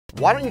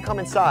Why don't you come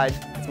inside?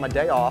 It's my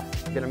day off.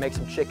 I'm gonna make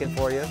some chicken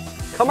for you.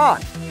 Come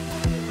on.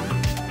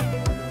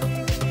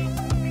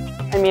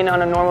 I mean,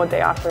 on a normal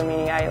day off for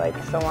me, I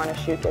still want to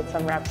shoot, get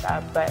some reps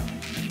up, but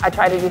I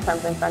try to do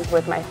something fun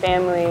with my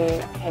family,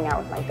 hang out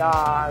with my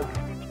dog.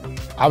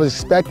 I was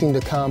expecting to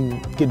come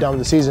get done with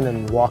the season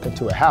and walk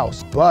into a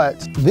house,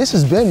 but this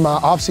has been my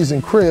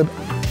off-season crib.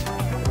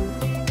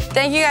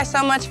 Thank you guys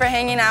so much for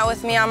hanging out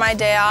with me on my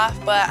day off,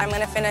 but I'm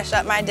gonna finish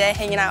up my day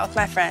hanging out with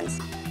my friends.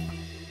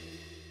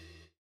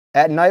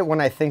 At night when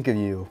I think of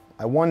you,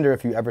 I wonder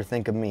if you ever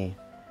think of me.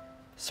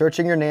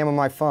 Searching your name on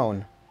my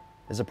phone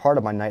is a part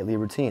of my nightly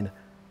routine.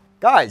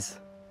 Guys,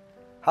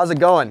 how's it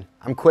going?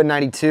 I'm Quinn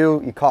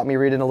XCII. You caught me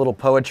reading a little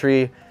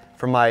poetry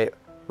from my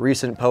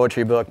recent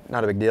poetry book,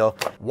 not a big deal.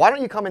 Why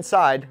don't you come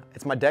inside?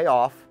 It's my day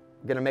off.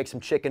 I'm gonna make some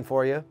chicken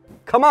for you.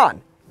 Come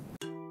on.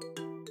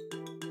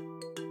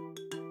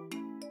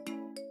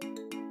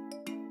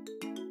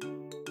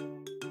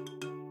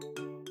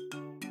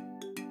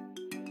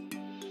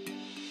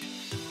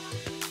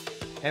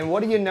 And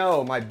what do you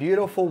know? My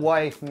beautiful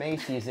wife,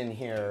 Macy's in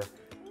here,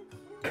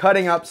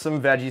 cutting up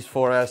some veggies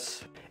for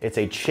us. It's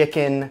a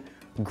chicken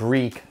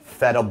Greek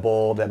feta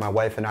bowl that my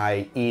wife and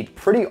I eat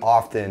pretty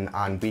often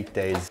on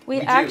weekdays.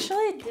 We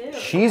actually do.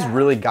 She's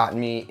really gotten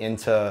me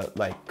into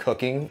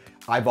cooking.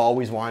 I've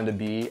always wanted to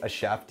be a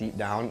chef deep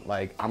down.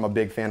 I'm a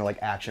big fan of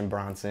Action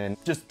Bronson.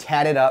 Just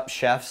tatted up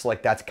chefs,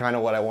 that's kind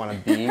of what I want to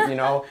be, you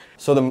know?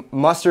 So the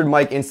Mustard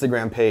Mike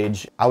Instagram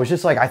page, I was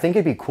just I think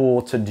it'd be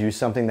cool to do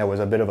something that was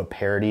a bit of a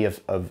parody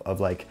of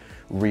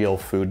real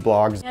food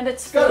blogs. And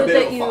it's food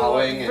that you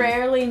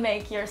rarely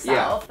make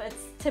yourself. Yeah.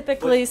 It's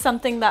typically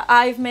something that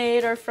I've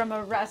made or from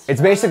a restaurant.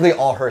 It's basically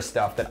all her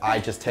stuff that I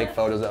just take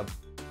photos of.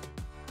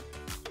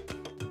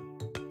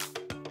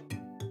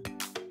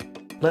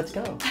 Let's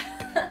go.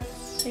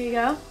 Here you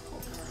go.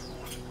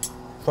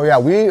 So yeah,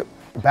 we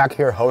back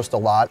here host a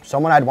lot.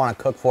 Someone I'd want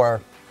to cook for,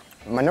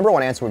 my number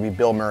one answer would be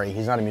Bill Murray.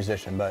 He's not a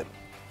musician, but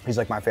he's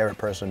my favorite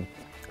person.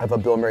 I have a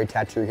Bill Murray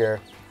tattoo here.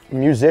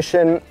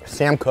 Musician,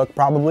 Sam Cooke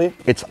probably.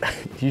 Did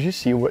you just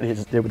see what he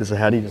did with his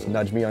head? He just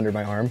nudged me under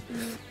my arm.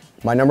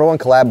 My number one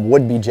collab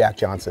would be Jack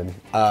Johnson.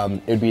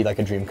 It'd be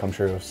a dream come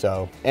true,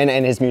 so.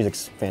 And his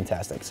music's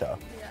fantastic, so.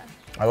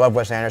 I love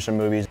Wes Anderson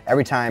movies.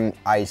 Every time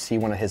I see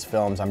one of his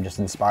films, I'm just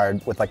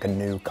inspired with a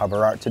new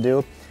cover art to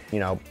do. You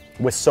know,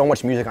 with so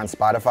much music on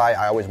Spotify,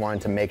 I always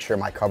wanted to make sure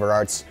my cover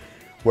arts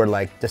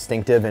were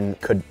distinctive and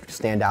could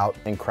stand out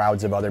in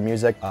crowds of other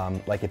music.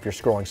 If you're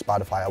scrolling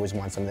Spotify, I always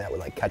want something that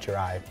would catch your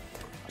eye.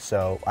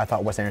 So I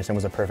thought Wes Anderson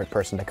was a perfect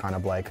person to kind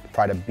of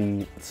try to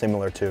be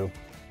similar to.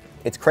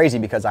 It's crazy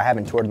because I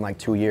haven't toured in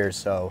 2 years,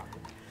 so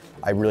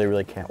I really,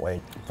 really can't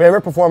wait.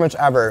 Favorite performance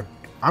ever?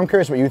 I'm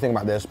curious what you think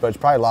about this, but it's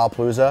probably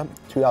Lollapalooza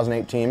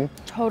 2018.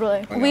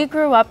 Totally. We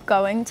grew up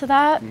going to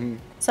that,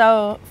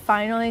 so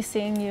finally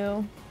seeing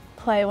you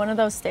play one of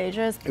those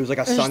stages, it was like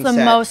a sunset. Just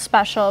the most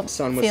special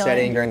sun was feeling.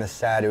 setting during the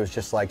set. It was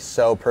just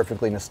so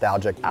perfectly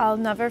nostalgic. I'll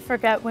never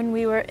forget when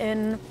we were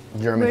in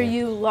Germany, where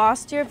you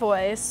lost your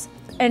voice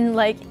and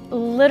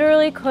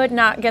literally could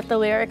not get the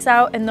lyrics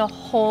out, and the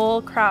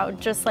whole crowd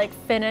just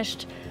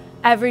finished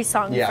every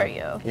song for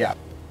you. Yeah,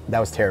 that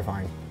was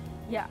terrifying.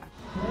 Yeah.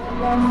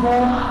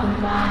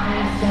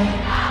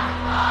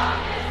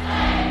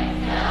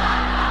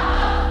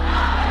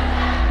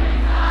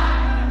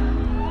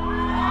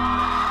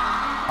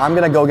 I'm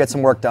gonna go get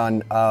some work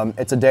done.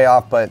 It's a day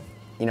off, but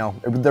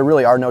there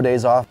really are no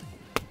days off.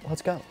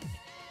 Let's go.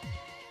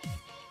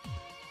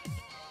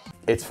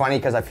 It's funny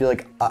because I feel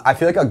like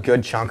a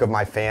good chunk of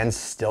my fans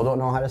still don't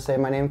know how to say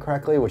my name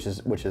correctly, which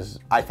is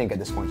I think at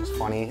this point just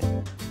funny.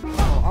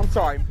 Oh, I'm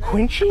sorry.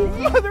 Quincy?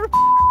 Mother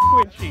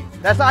Quincy.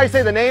 That's not how you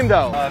say the name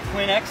though.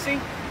 Quinn XCII?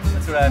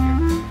 That's what I have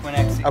here. Quinn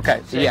XCII.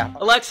 Okay, so yeah.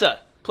 Alexa,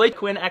 play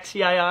Quinn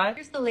XCII.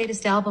 Here's the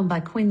latest album by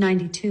Quinn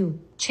XCII,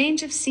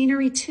 Change of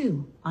Scenery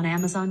 2 on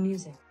Amazon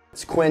Music.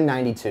 It's Quinn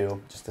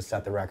XCII, just to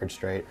set the record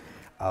straight.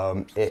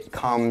 It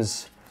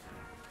comes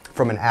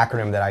from an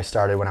acronym that I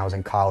started when I was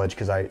in college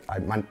because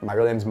my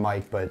real name's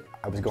Mike, but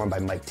I was going by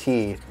Mike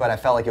T. But I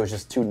felt like it was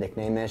just too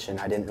nickname-ish, and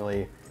I didn't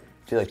really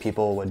feel like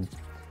people would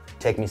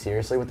take me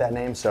seriously with that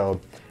name. So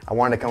I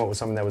wanted to come up with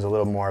something that was a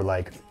little more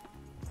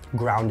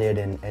grounded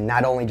and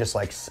not only just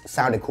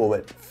sounded cool,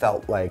 but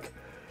felt like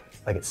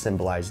it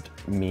symbolized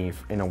me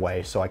in a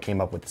way. So I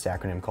came up with this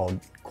acronym called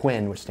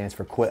Quinn, which stands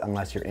for Quit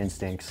Unless Your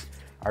Instincts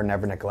Are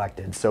Never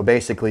Neglected. So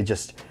basically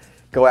just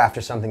go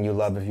after something you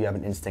love if you have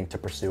an instinct to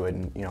pursue it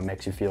and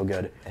makes you feel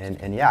good.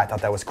 And yeah, I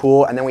thought that was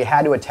cool. And then we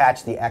had to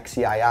attach the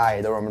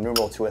XCII, the Roman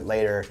numeral, to it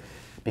later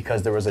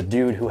because there was a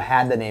dude who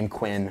had the name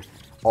Quinn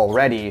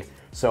already.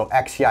 So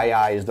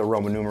XCII is the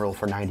Roman numeral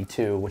for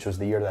 92, which was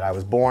the year that I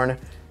was born.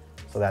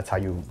 So that's how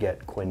you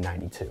get Quinn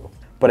XCII.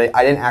 But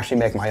I didn't actually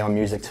make my own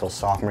music till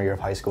sophomore year of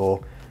high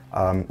school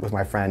with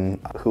my friend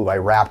who I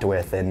rapped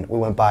with, and we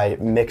went by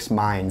Mixed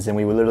Minds, and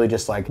we would literally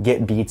just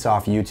get beats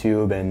off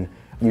YouTube and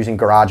using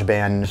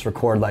GarageBand and just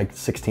record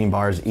 16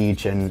 bars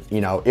each, and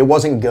it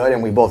wasn't good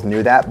and we both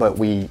knew that, but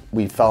we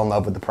fell in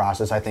love with the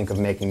process, I think, of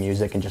making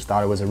music and just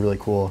thought it was a really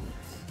cool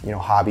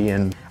hobby,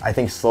 and I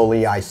think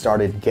slowly I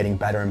started getting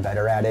better and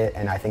better at it,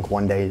 and I think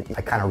one day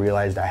I kind of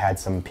realized I had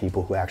some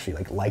people who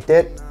actually liked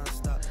it.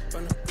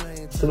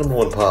 It's the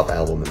 #1 pop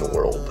album in the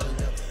world.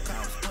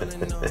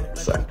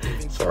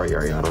 Sorry,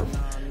 Ariana.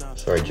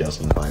 Sorry,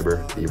 Justin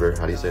Bieber.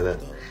 How do you say that?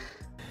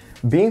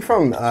 Being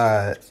from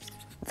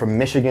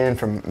Michigan,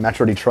 from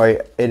Metro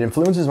Detroit, it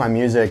influences my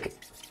music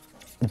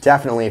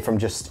definitely from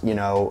just,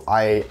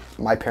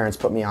 my parents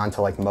put me on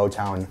to like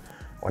Motown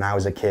when I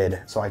was a kid.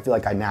 So I feel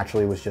like I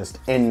naturally was just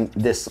in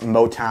this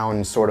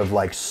Motown sort of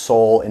like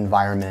soul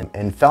environment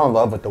and fell in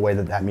love with the way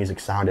that music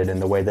sounded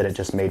and the way that it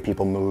just made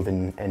people move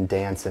and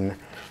dance. And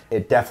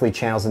it definitely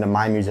channels into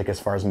my music as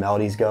far as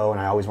melodies go. And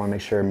I always want to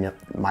make sure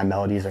my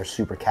melodies are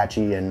super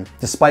catchy. And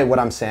despite what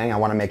I'm saying, I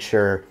want to make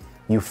sure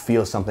you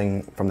feel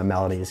something from the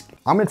melodies.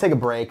 I'm gonna take a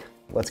break.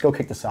 Let's go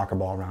kick the soccer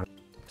ball around.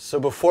 So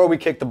before we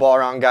kick the ball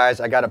around, guys,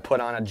 I gotta put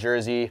on a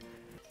jersey.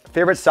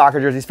 Favorite soccer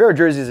jerseys, favorite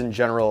jerseys in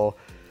general.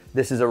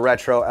 This is a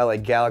retro LA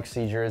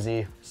Galaxy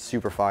jersey,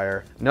 super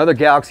fire. Another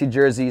Galaxy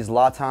jersey is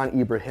Zlatan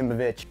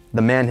Ibrahimovic.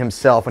 The man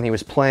himself, when he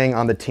was playing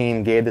on the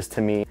team, gave this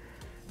to me.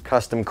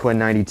 Custom Quinn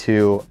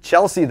 '92.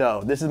 Chelsea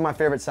though, this is my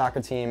favorite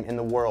soccer team in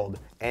the world.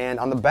 And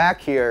on the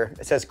back here,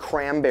 it says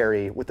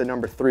Cranberry with the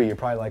number 3. You're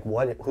probably like,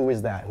 what? Who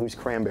is that? Who's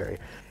Cranberry?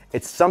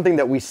 It's something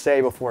that we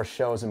say before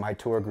shows in my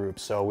tour group.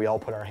 So we all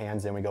put our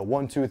hands in, we go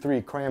 1, 2, 3,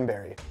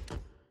 Cranberry.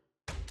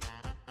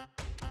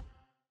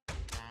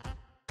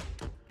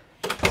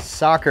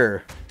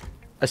 Soccer,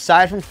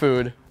 aside from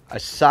food,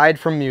 aside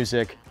from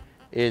music,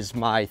 is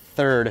my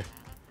 3rd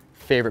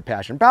favorite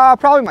passion.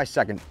 Probably my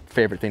 2nd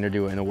favorite thing to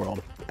do in the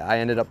world. I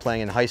ended up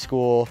playing in high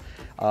school,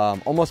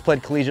 almost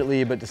played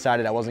collegiately, but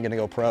decided I wasn't gonna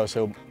go pro,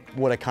 so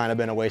would have kind of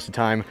been a waste of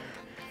time.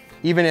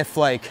 Even if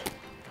like,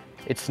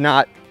 it's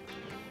not,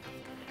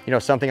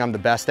 something I'm the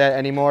best at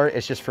anymore,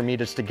 it's just for me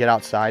just to get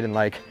outside and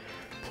like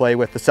play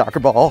with the soccer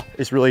ball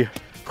is really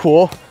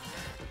cool.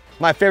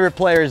 My favorite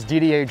player is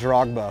Didier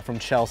Drogba from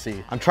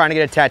Chelsea. I'm trying to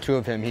get a tattoo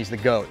of him, he's the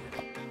GOAT.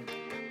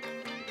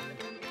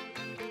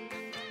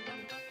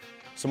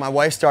 So my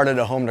wife started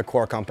a home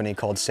decor company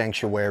called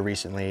Sanctuary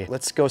recently.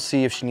 Let's go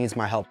see if she needs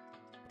my help.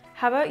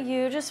 How about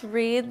you just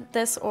read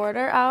this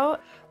order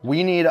out?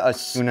 We need a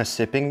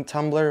sipping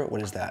tumbler.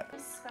 What is that?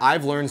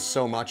 I've learned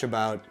so much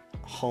about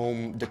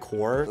home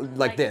decor.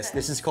 Like this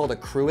is called a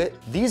cruet.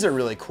 These are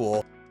really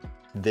cool.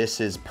 This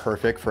is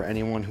perfect for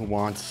anyone who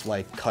wants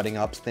like cutting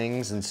up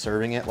things and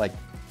serving it. Like,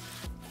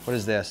 what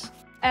is this?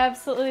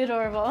 Absolutely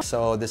adorable.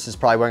 So this is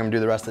probably what I'm gonna do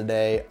the rest of the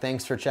day.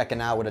 Thanks for checking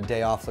out what a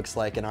day off looks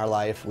like in our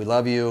life. We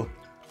love you.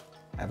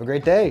 Have a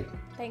great day.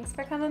 Thanks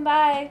for coming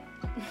by.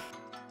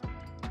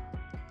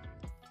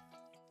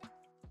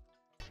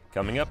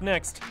 Coming up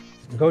next.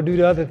 Go do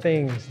the other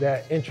things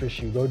that interest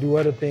you. Go do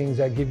other things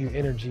that give you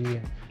energy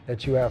and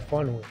that you have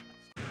fun with.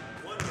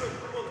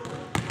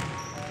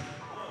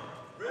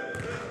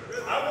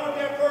 I want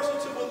that person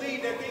to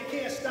believe that they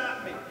can't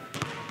stop me.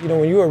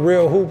 When you're a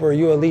real hooper,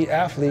 you're an elite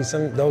athlete,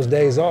 those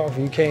days off,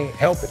 you can't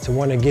help it to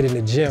want to get in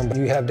the gym.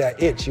 You have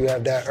that itch, you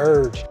have that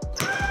urge.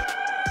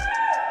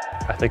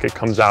 I think it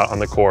comes out on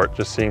the court,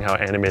 just seeing how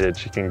animated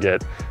she can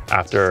get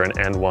after an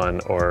and one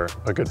or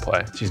a good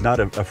play. She's not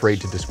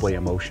afraid to display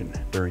emotion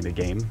during the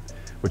game,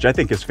 which I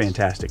think is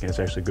fantastic, and it's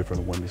actually good for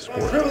the women's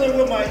sport. Dribbling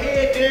with my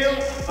head down,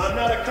 I'm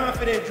not a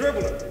confident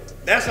dribbler.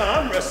 That's how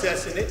I'm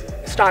assessing it.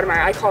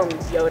 Stoudemire, I call him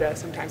Yoda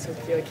sometimes, so I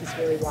feel like he's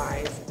really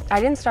wise. I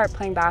didn't start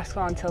playing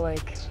basketball until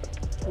like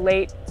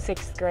late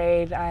 6th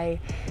grade. I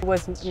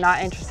was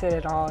not interested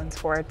at all in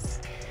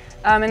sports.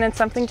 And then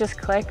something just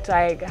clicked.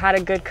 I had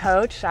a good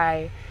coach.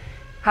 I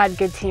had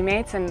good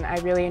teammates, and I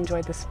really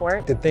enjoyed the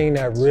sport. The thing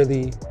that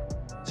really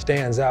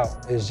stands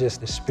out is just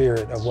the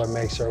spirit of what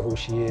makes her who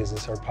she is.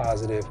 It's her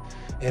positive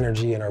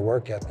energy and her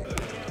work ethic.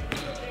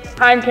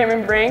 Hi, I'm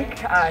Cameron Brink,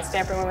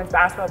 Stanford women's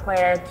basketball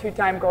player,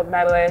 2-time gold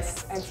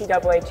medalist,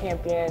 NCAA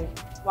champion.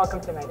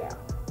 Welcome to my day off.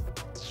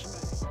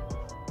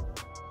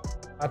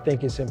 I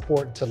think it's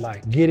important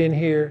to get in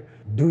here,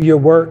 do your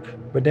work,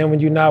 but then when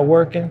you're not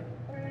working,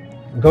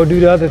 go do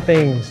the other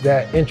things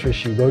that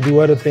interest you. Go do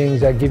other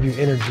things that give you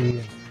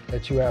energy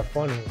that you have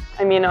fun with.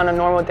 I mean, on a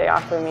normal day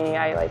off for me,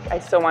 I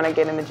still want to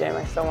get in the gym.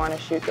 I still want to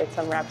shoot, get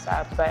some reps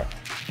up, but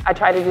I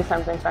try to do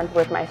something fun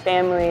with my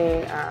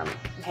family,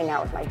 hang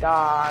out with my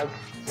dog.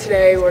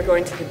 Today we're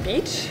going to the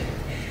beach,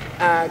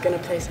 gonna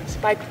play some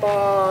spike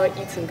ball,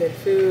 eat some good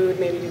food,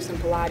 maybe do some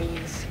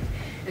Pilates,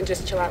 and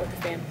just chill out with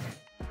the family.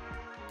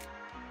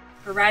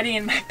 We're riding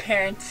in my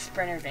parents'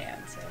 Sprinter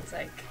van, so it's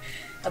like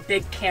a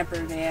big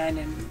camper van,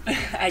 and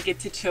I get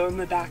to chill in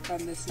the back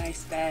on this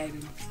nice bed.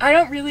 I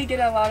don't really get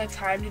a lot of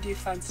time to do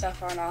fun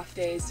stuff on off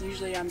days.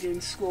 Usually I'm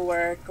doing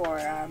schoolwork or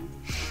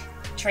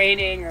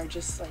training or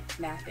just like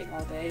napping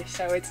all day.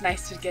 So it's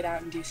nice to get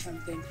out and do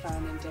something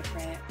fun and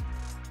different.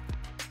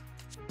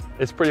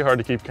 It's pretty hard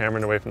to keep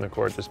Cameron away from the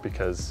court just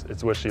because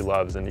it's what she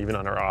loves, and even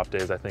on her off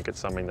days I think it's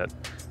something that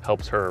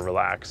helps her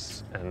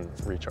relax and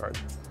recharge.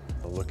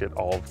 Look at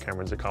all of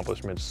Cameron's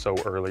accomplishments so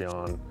early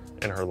on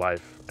in her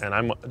life, and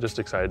I'm just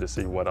excited to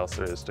see what else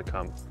there is to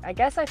come. I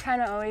guess I've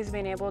kind of always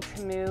been able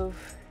to move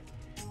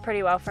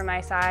pretty well for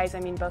my size. I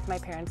mean, both my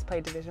parents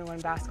played Division I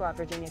basketball at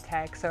Virginia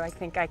Tech, so I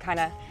think I kind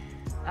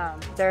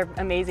of, their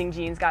amazing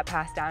genes got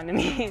passed down to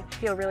me. I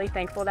feel really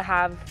thankful to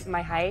have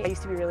my height. I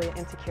used to be really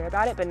insecure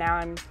about it, but now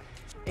I'm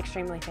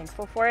extremely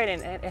thankful for it,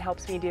 and it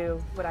helps me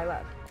do what I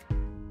love.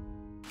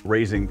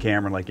 Raising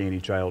Cameron like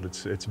any child,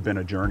 it's been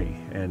a journey,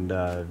 and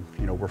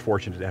you know, we're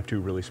fortunate to have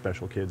two really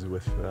special kids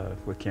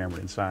with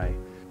Cameron and Cy.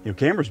 You know,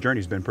 Cameron's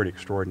journey's been pretty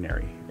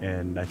extraordinary,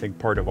 and I think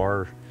part of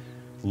our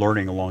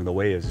learning along the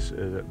way has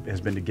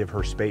been to give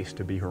her space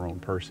to be her own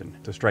person,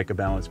 to strike a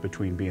balance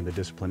between being the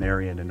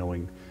disciplinarian and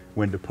knowing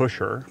when to push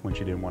her when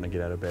she didn't want to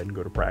get out of bed and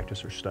go to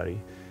practice or study,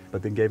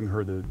 but then giving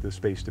her the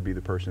space to be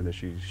the person that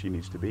she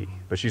needs to be.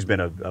 But she's been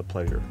a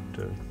pleasure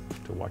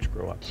to watch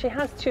grow up. She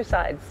has two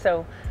sides.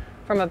 So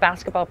from a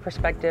basketball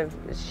perspective,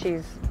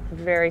 she's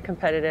very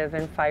competitive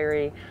and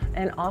fiery,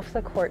 and off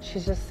the court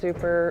she's just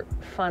super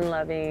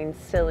fun-loving,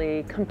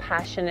 silly,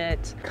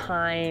 compassionate,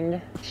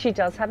 kind. She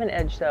does have an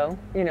edge though,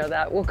 you know,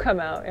 that will come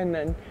out, and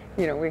then,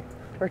 you know,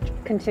 we're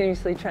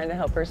continuously trying to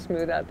help her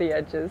smooth out the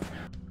edges.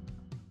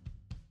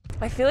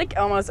 I feel like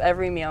almost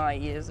every meal I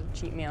eat is a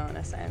cheat meal in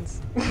a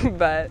sense,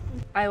 but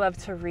I love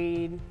to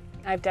read.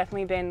 I've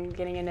definitely been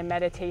getting into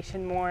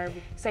meditation more,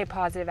 say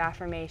positive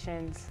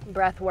affirmations.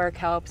 Breath work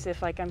helps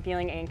if like I'm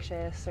feeling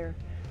anxious or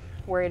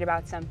worried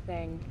about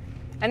something.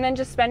 And then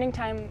just spending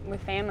time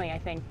with family, I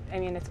think. I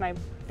mean, it's my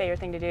favorite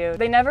thing to do.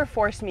 They never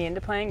forced me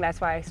into playing. That's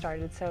why I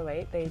started so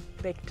late. They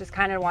just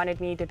kind of wanted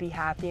me to be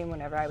happy in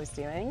whatever I was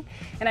doing.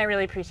 And I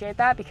really appreciate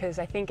that, because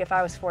I think if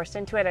I was forced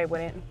into it, I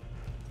wouldn't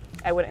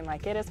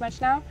like it as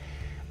much now.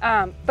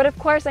 But of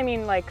course, I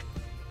mean, like,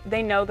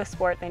 they know the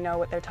sport, they know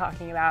what they're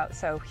talking about,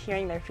 so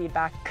hearing their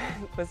feedback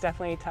was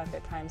definitely tough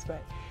at times,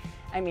 but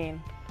I mean,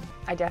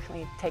 I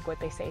definitely take what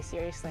they say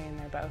seriously, and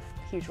they're both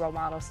huge role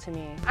models to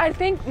me. I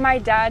think my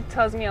dad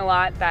tells me a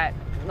lot that,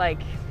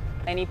 like,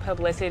 any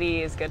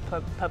publicity is good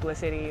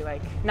publicity.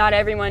 Like, not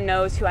everyone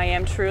knows who I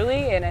am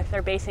truly, and if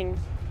they're basing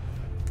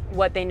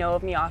what they know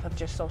of me off of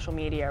just social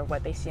media or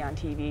what they see on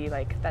TV,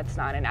 like, that's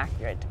not an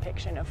accurate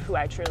depiction of who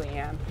I truly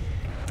am.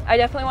 I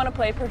definitely want to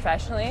play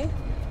professionally.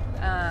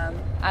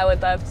 I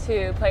would love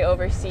to play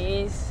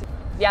overseas.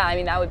 Yeah, I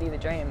mean, that would be the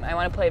dream. I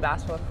want to play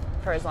basketball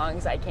for as long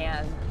as I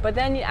can. But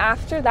then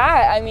after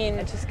that, I mean,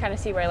 I just kind of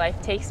see where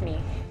life takes me.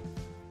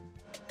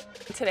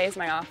 Today's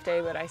my off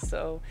day, but I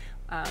still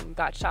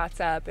got shots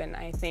up, and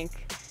I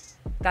think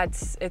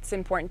it's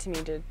important to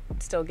me to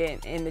still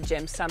get in the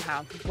gym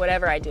somehow,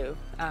 whatever I do.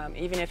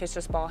 Even if it's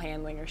just ball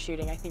handling or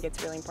shooting, I think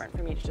it's really important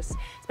for me to just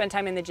spend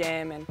time in the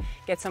gym and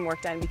get some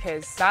work done,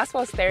 because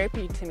basketball is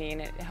therapy to me,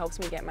 and it helps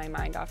me get my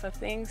mind off of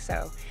things.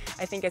 So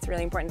I think it's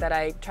really important that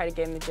I try to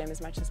get in the gym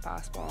as much as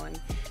possible and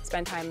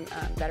spend time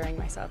bettering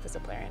myself as a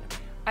player.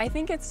 I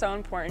think it's so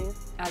important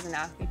as an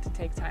athlete to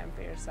take time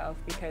for yourself,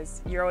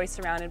 because you're always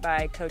surrounded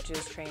by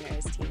coaches,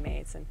 trainers,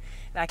 teammates, and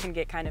that can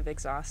get kind of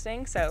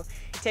exhausting. So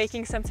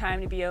taking some time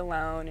to be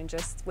alone and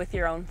just with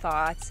your own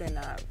thoughts and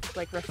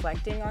like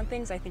reflecting on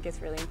things, I think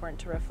it's really important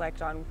to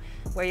reflect on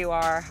where you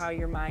are, how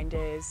your mind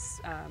is,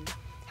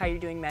 how you're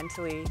doing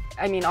mentally.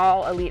 I mean,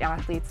 all elite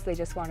athletes, they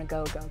just want to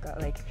go,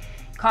 like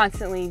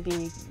constantly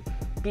be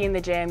in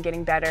the gym,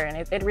 getting better,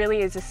 and it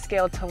really is a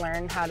skill to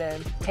learn how to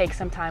take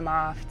some time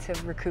off, to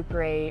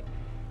recuperate,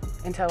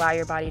 and to allow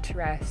your body to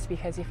rest,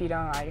 because if you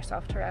don't allow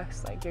yourself to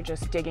rest, like, you're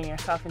just digging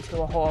yourself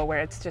into a hole where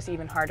it's just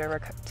even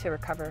harder to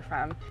recover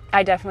from.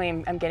 I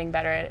definitely am getting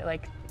better at,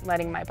 like,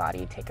 letting my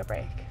body take a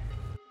break.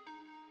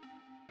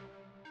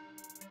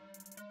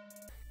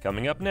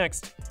 Coming up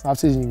next. Off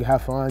season, you can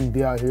have fun,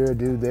 be out here,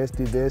 do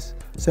this,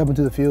 step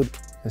into the field,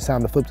 it's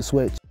time to flip the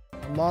switch.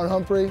 I'm Marlon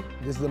Humphrey,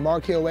 this is the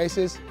Marquee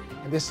Oasis,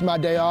 and this is my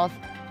day off.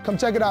 Come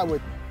check it out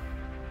with me.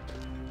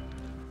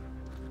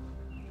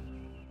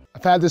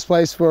 I've had this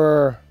place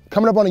for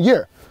coming up on a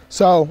year,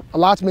 so a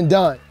lot's been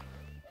done.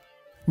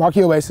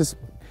 Marquee Oasis,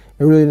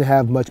 it really didn't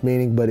have much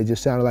meaning, but it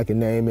just sounded like a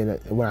name, and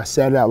when I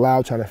said it out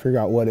loud, trying to figure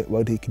out what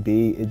it could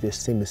be, it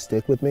just seemed to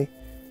stick with me.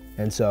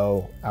 And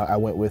so I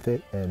went with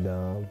it, and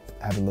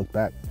haven't looked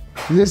back.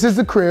 This is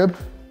the crib.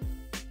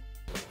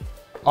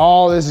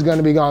 All this is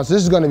gonna be gone. So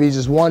this is gonna be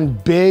just one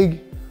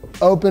big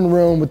open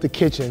room with the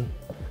kitchen.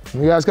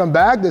 When you guys come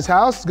back, this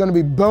house is gonna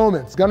be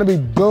booming. It's gonna be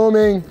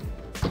booming.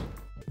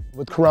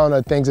 With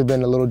Corona, things have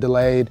been a little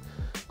delayed.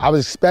 I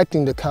was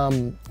expecting to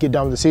come get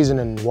done with the season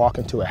and walk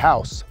into a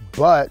house,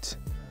 but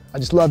I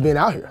just love being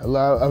out here.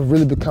 I've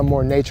really become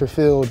more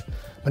nature-filled.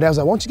 My dad was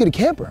like, why don't you get a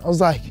camper? I was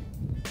like,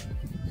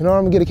 you know what,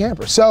 I'm gonna get a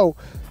camper. So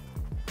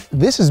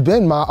this has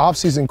been my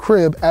off-season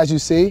crib, as you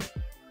see.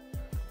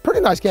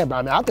 Pretty nice camper.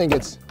 I mean, I think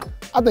it's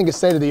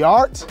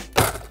state-of-the-art.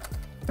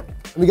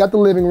 We got the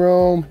living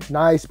room,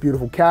 nice,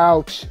 beautiful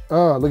couch.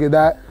 Look at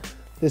that.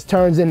 This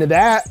turns into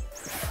that.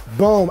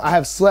 Boom, I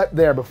have slept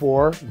there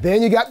before.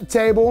 Then you got the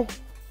table.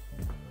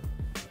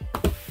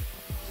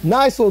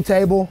 Nice little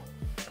table.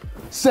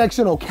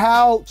 Sectional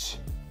couch.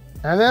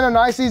 And then a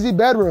nice, easy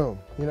bedroom.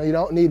 You know, you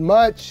don't need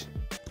much.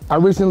 I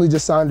recently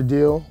just signed a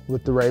deal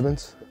with the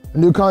Ravens. A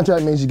new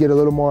contract means you get a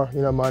little more,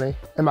 money.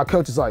 And my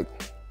coach is like,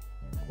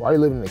 why are you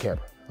living in a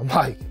camper? I'm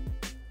like,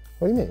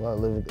 What do you mean? Well, I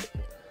live in...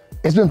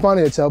 It's been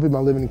funny to tell people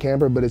I'm living in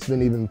camper, but it's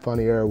been even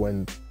funnier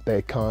when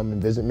they come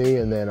and visit me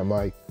and then I'm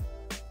like,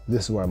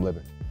 this is where I'm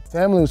living.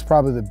 Family was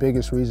probably the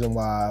biggest reason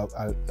why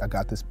I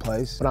got this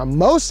place. What I'm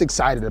most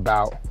excited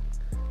about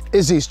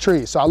is these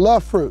trees. So I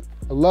love fruit.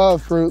 I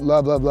love fruit,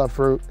 love, love, love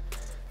fruit.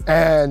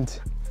 And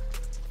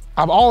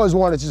I've always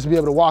wanted just to be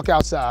able to walk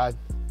outside,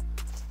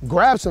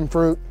 grab some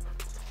fruit,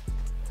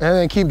 and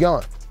then keep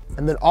going.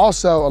 And then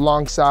also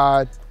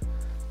alongside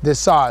this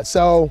side.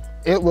 So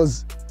it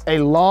was a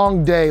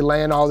long day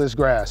laying all this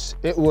grass.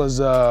 It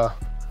was a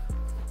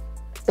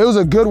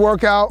good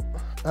workout,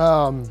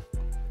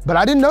 but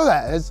I didn't know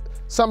that. It's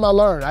something I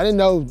learned. I didn't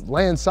know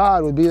laying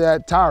side would be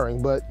that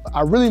tiring, but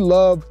I really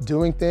love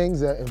doing things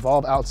that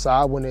involve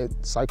outside when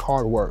it's like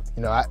hard work.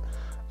 You know,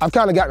 I've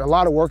kind of gotten a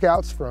lot of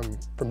workouts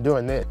from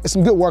doing this. It's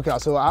some good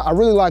workouts, so I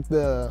really like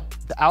the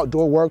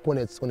outdoor work when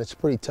it's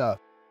pretty tough.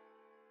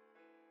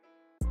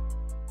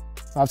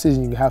 Off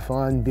season, you can have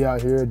fun, be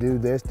out here, do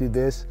this, do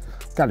this.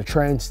 Got to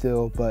train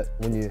still, but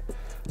when you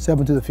step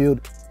into the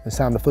field, it's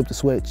time to flip the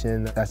switch,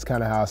 and that's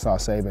kind of how I saw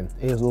Saban.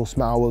 He has a little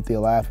smile with you, a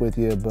laugh with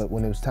you, but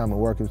when it was time to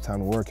work, it was time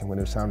to work, and when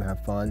it was time to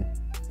have fun,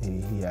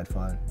 he had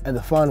fun. And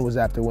the fun was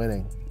after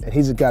winning. And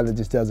he's a guy that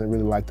just doesn't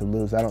really like to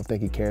lose. I don't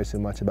think he cares too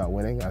much about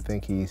winning. I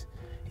think he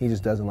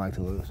just doesn't like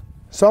to lose.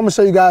 So I'm gonna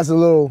show you guys a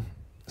little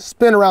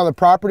spin around the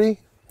property.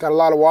 Got a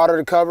lot of water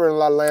to cover and a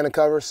lot of land to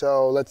cover,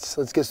 so let's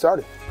get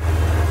started.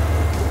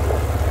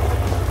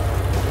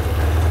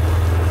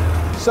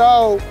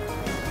 So,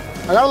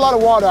 I got a lot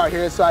of water out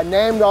here, so I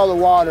named all the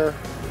water.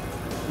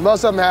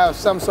 Most of them have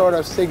some sort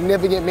of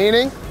significant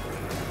meaning.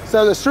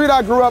 So the street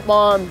I grew up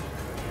on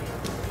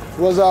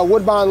was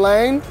Woodbine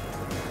Lane.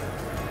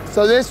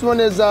 So this one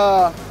is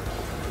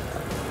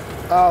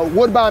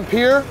Woodbine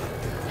Pier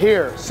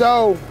here.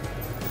 So,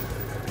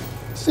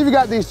 see if you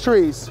got these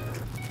trees.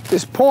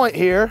 This point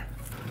here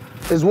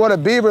is what a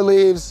beaver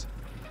leaves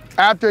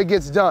after it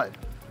gets done.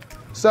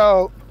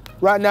 So,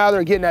 right now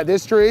they're getting at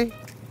this tree.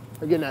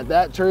 They're getting at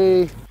that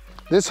tree.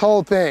 This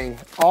whole thing,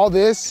 all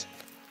this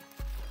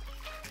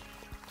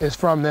is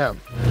from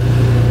them.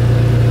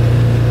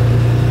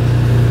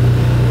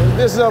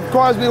 This will, of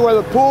course, be where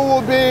the pool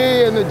will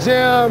be and the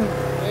gym,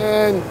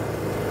 and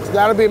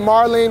that'll be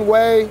Marlene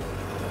Way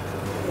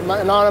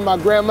in honor of my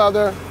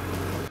grandmother.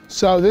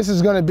 So this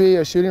is gonna be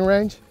a shooting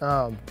range.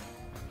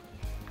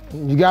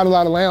 You got a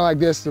lot of land like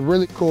this. It's a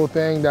really cool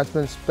thing that's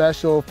been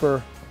special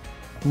for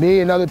me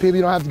and other people.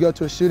 You don't have to go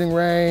to a shooting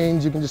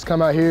range. You can just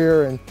come out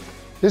here, and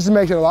this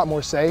makes it a lot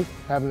more safe,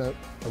 having a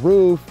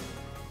roof,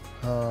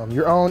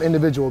 your own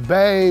individual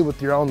bay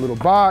with your own little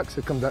box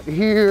that comes out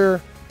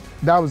here.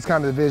 That was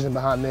kind of the vision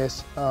behind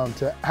this,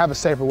 to have a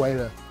safer way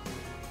to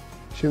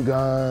shoot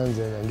guns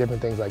and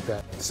different things like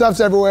that.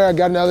 Stuff's everywhere. I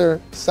got another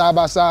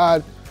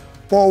side-by-side,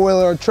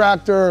 four-wheeler,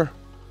 tractor.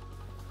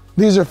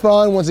 These are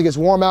fun once it gets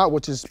warm out,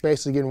 which is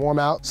basically getting warm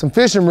out. Some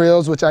fishing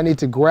reels, which I need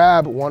to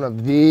grab one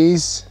of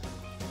these.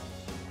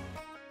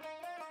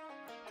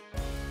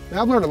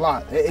 I've learned a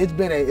lot. It's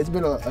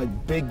been a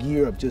big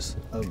year of just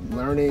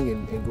learning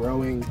and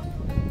growing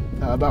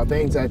about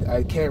things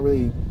I can't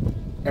really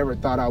ever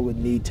thought I would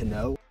need to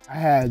know. I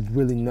had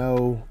really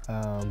no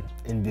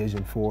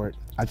envision for it.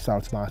 I just thought it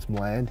was buying some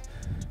land,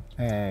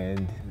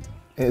 and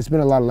it's been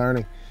a lot of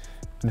learning.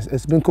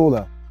 It's been cool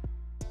though.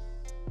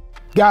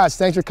 Guys,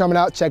 thanks for coming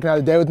out, checking out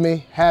the day with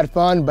me. Had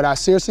fun, but I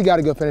seriously got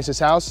to go finish this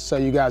house, so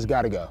you guys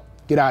got to go.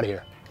 Get out of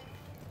here.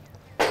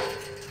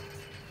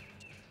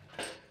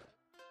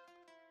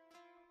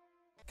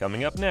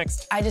 Coming up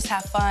next. I just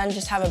have fun,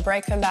 just have a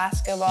break from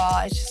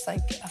basketball. It's just like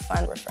a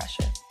fun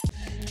refresher.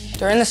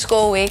 During the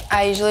school week,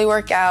 I usually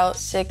work out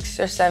 6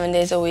 or 7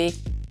 days a week.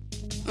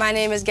 My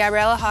name is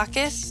Gabriella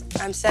Hawkes.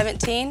 I'm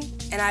 17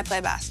 and I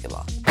play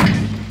basketball.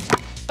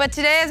 But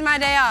today is my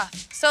day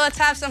off, so let's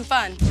have some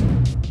fun.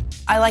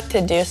 I like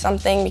to do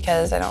something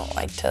because I don't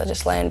like to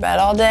just lay in bed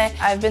all day.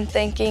 I've been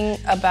thinking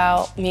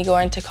about me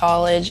going to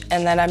college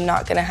and that I'm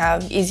not gonna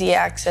have easy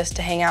access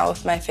to hang out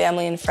with my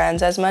family and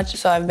friends as much,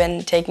 so I've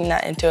been taking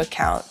that into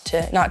account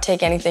to not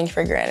take anything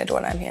for granted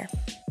when I'm here.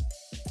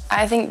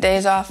 I think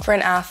days off for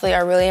an athlete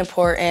are really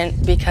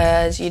important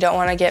because you don't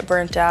want to get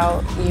burnt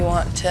out. You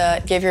want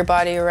to give your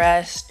body a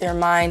rest, your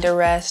mind a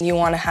rest. You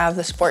want to have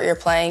the sport you're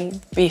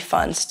playing be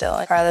fun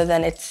still, rather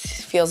than it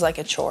feels like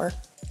a chore.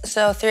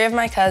 So 3 of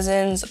my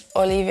cousins,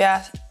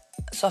 Olivia,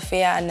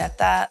 Sofia, and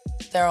Neta,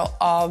 they'll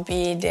all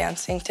be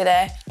dancing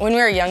today. When we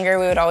were younger,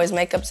 we would always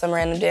make up some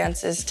random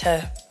dances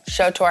to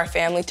show to our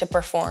family to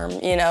perform,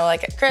 you know,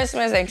 like at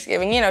Christmas,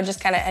 Thanksgiving, you know,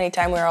 just kind of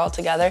anytime we were all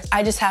together.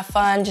 I just have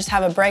fun, just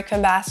have a break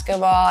from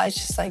basketball. It's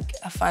just like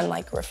a fun,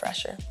 like,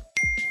 refresher.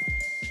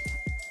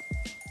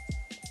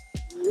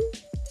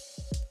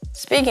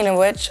 Speaking of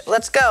which,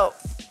 let's go.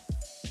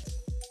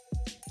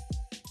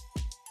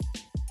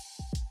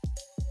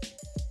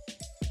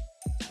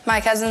 My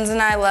cousins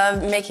and I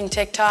love making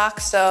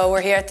TikToks, so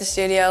we're here at the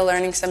studio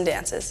learning some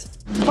dances.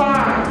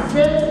 5,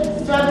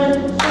 6,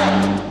 7,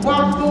 8.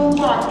 1,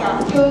 2,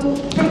 1, 2,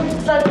 3,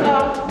 4,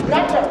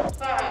 let's go.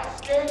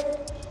 5, 6,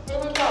 here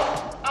we go.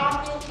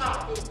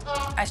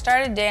 I I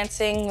started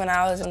dancing when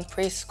I was in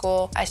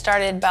preschool. I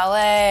started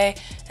ballet,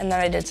 and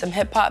then I did some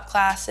hip-hop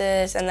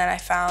classes, and then I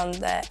found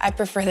that I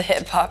prefer the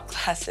hip-hop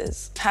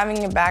classes.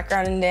 Having a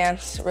background in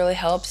dance really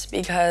helps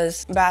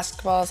because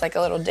basketball is like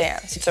a little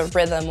dance. It's a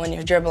rhythm when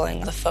you're dribbling.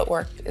 The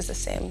footwork is the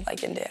same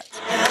like in dance.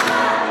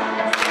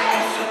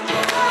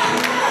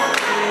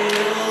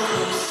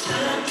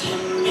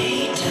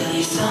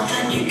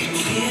 Something you can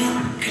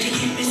feel. Could you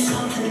give me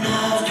something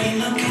I've been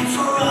looking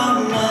for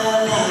all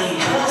my life?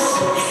 You're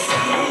so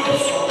free,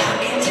 I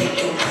can take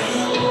the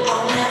wheel.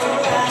 I'll never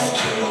ask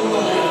you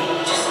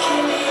why. Just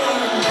give me your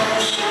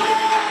emotion.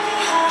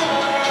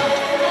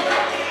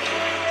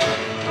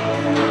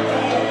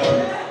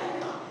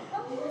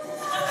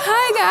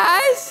 Hi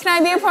guys, can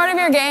I be a part of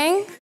your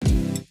gang?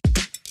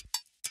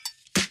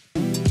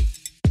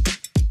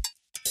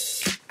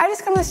 I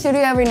just come to the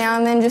studio every now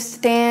and then just to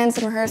dance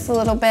and rehearse a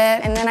little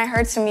bit, and then I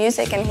heard some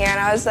music in here and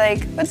I was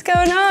like, what's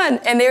going on?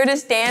 And they were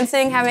just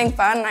dancing, having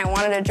fun, and I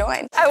wanted to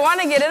join. I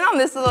want to get in on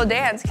this little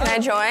dance. Can I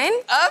join?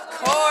 Of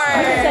course.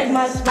 I can take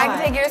my spot. I can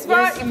take your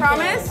spot? Yes, you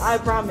promise? I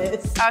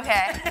promise.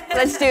 Okay,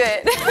 let's do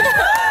it.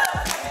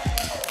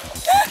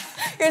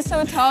 You're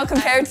so tall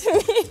compared to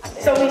me.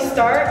 So we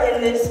start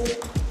in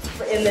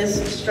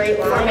this straight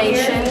line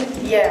formation.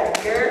 Here.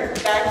 Yeah, you're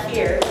back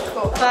here.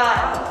 Cool.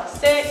 5,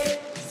 6,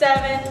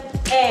 7,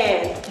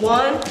 and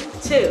 1,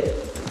 2,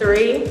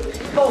 3,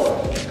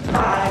 4,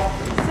 5,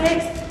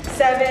 6,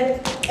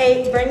 7,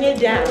 8. Bring it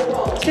down.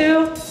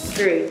 2,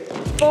 3,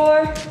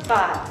 4,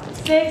 5,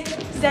 6,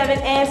 7,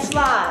 and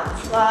slide.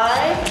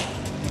 Slide.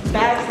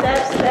 Back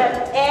step,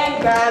 step,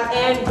 and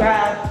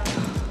grab.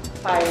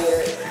 Fire.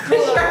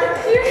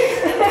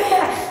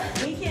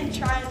 We can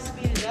try and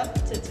speed it up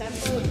to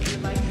tempo if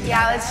you'd like.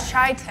 Yeah, let's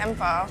try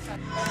tempo.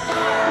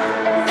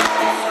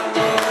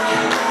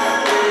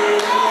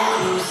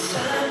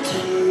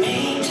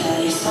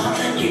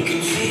 Something you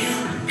can feel.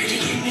 Could you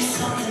give me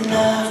something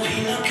I've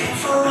been looking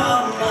for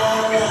all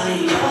my life?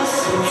 You're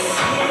so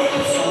free,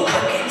 I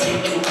can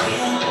take the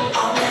wheel.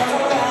 I'll never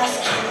ask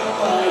you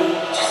why.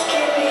 Just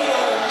give me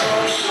your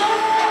emotion.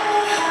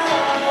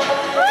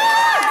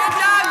 Good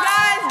job,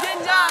 guys.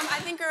 Good job. I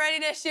think we're ready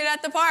to shoot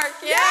at the park.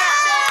 Yeah.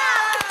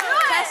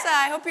 Tessa,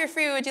 I hope you're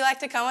free. Would you like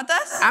to come with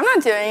us? I'm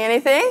not doing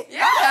anything.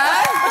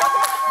 Yeah.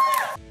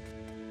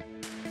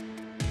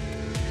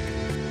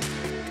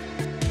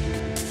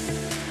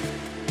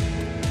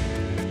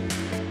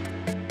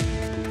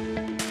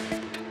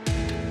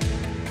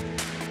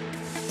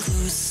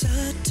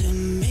 Closer to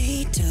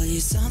me, tell you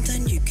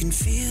something you can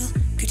feel.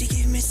 Could you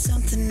give me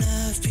something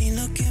I've been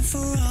looking for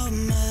all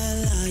my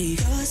life?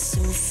 You're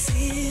so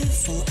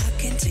fearful, I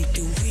can take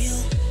the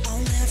wheel. I'll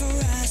never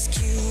ask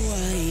you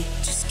why.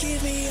 Just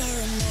give me your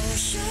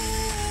emotion.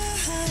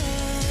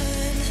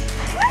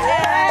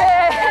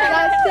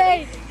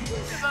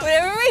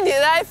 Whenever we do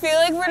that, I feel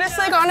like we're just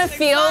like on a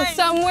field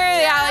somewhere,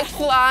 yeah, like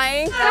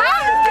flying. That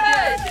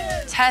was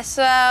good.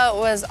 Tessa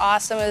was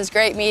awesome. It was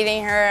great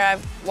meeting her.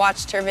 I've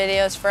watched her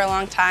videos for a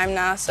long time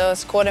now, so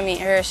it's cool to meet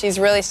her. She's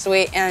really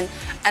sweet and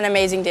an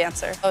amazing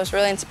dancer. It was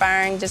really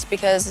inspiring just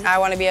because I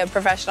want to be a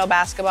professional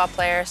basketball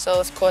player, so it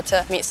was cool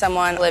to meet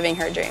someone living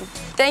her dream.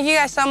 Thank you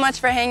guys so much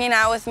for hanging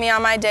out with me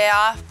on my day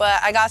off,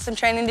 but I got some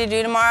training to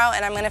do tomorrow,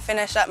 and I'm going to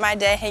finish up my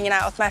day hanging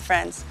out with my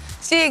friends.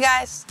 See you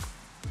guys.